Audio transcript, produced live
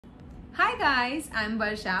Hi guys, I'm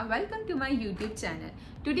Varsha. Welcome to my YouTube channel.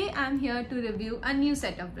 Today I'm here to review a new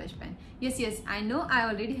set of brush pen. Yes, I know I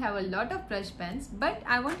already have a lot of brush pens, but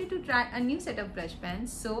I wanted to try a new set of brush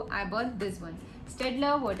pens, so I bought this one.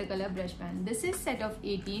 Staedtler watercolor brush pen. This is set of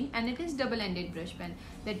 18 and it is double-ended brush pen.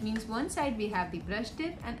 That means one side we have the brush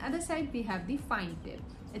tip and other side we have the fine tip.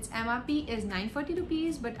 Its MRP is 940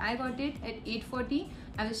 rupees, but I got it at 840.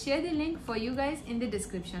 I will share the link for you guys in the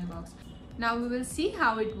description box. Now we will see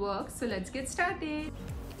how it works, so let's get started.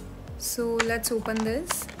 So let's open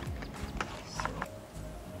this.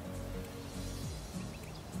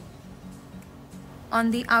 On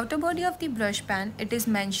the outer body of the brush pan, it is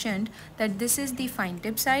mentioned that this is the fine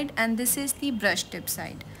tip side and this is the brush tip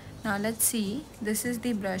side. Now let's see, this is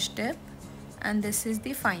the brush tip and this is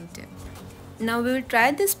the fine tip. Now we will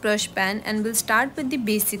try this brush pen and we'll start with the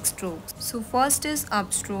basic strokes. So first is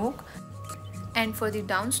upstroke. And for the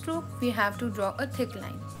downstroke, we have to draw a thick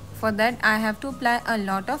line. For that, I have to apply a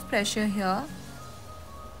lot of pressure here.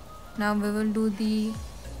 Now we will do the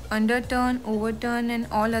underturn, overturn and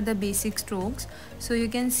all other basic strokes. So you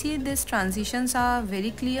can see these transitions are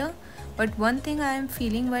very clear. But one thing I am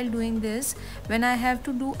feeling while doing this, when I have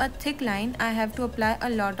to do a thick line, I have to apply a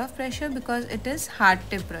lot of pressure because it is hard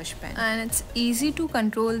tip brush pen. And it's easy to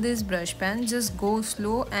control this brush pen. Just go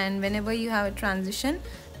slow, and whenever you have a transition,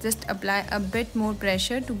 just apply a bit more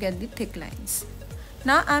pressure to get the thick lines.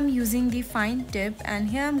 Now I'm using the fine tip and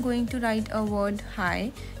here I'm going to write a word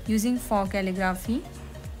high using for calligraphy.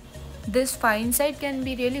 This fine side can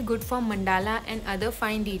be really good for mandala and other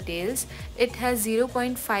fine details. It has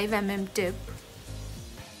 0.5 mm tip.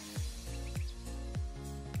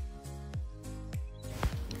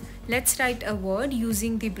 Let's write a word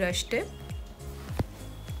using the brush tip.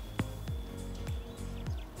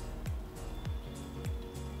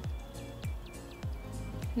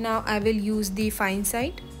 Now I will use the fine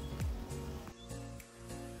side.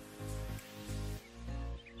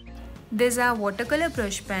 These are watercolor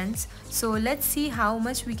brush pens, so let's see how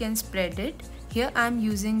much we can spread it. Here I am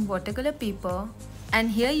using watercolor paper and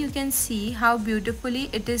here you can see how beautifully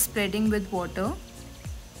it is spreading with water.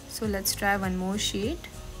 So let's try one more shade.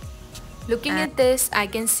 Looking at this, I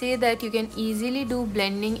can say that you can easily do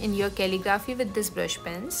blending in your calligraphy with these brush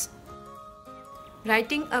pens.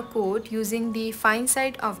 Writing a quote using the fine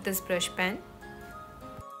side of this brush pen.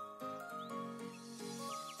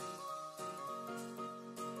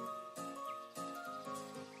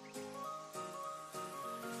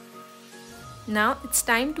 Now it's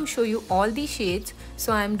time to show you all the shades.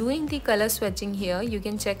 So I am doing the color swatching here. You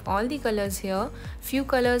can check all the colors here. Few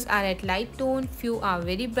colors are at light tone, few are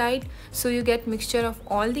very bright. So you get mixture of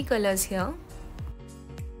all the colors here.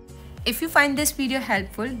 If you find this video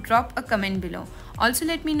helpful, drop a comment below. Also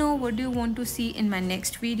let me know what do you want to see in my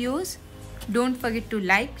next videos. Don't forget to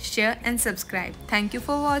like, share and subscribe. Thank you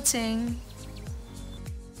for watching.